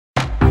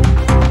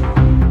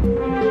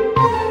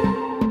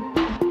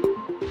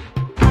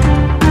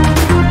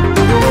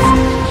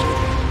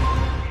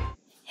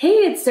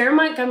it's Sarah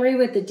Montgomery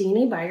with the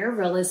Dani Beyer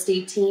Real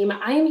Estate team.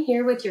 I am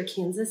here with your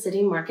Kansas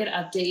City market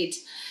update.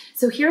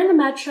 So here in the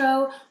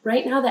metro,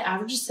 right now the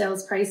average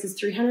sales price is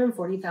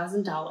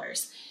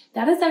 $340,000.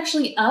 That is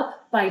actually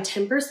up by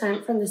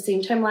 10% from the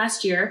same time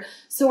last year.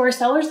 So our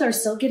sellers are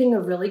still getting a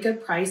really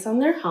good price on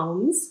their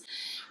homes.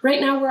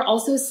 Right now, we're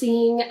also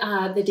seeing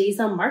the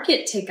days on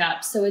market tick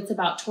up. So it's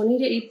about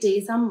 28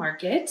 days on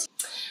market.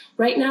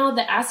 Right now,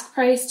 the ask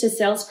price to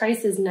sales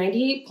price is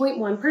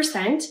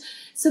 98.1%.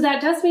 So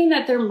that does mean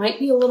that there might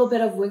be a little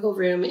bit of wiggle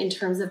room in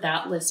terms of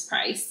that list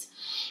price.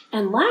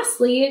 And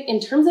lastly, in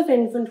terms of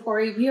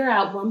inventory, we are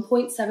at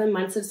 1.7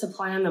 months of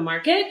supply on the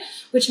market,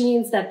 which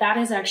means that that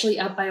is actually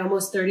up by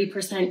almost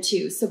 30%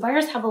 too. So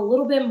buyers have a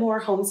little bit more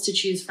homes to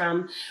choose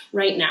from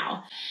right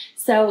now.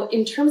 So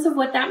in terms of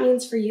what that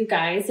means for you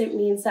guys, it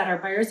means that our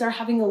buyers are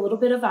having a little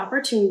bit of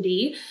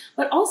opportunity,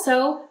 but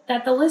also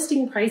that the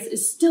listing price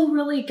is still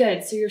really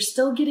good. So you're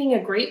still getting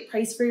a great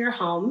price for your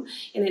home,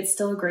 and it's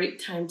still a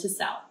great time to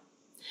sell.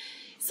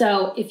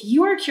 So if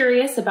you are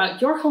curious about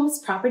your home's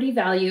property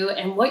value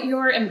and what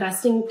your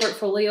investing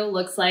portfolio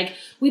looks like,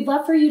 we'd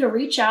love for you to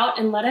reach out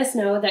and let us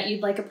know that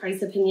you'd like a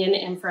price opinion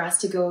and for us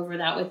to go over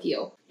that with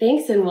you.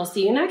 Thanks, and we'll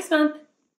see you next month.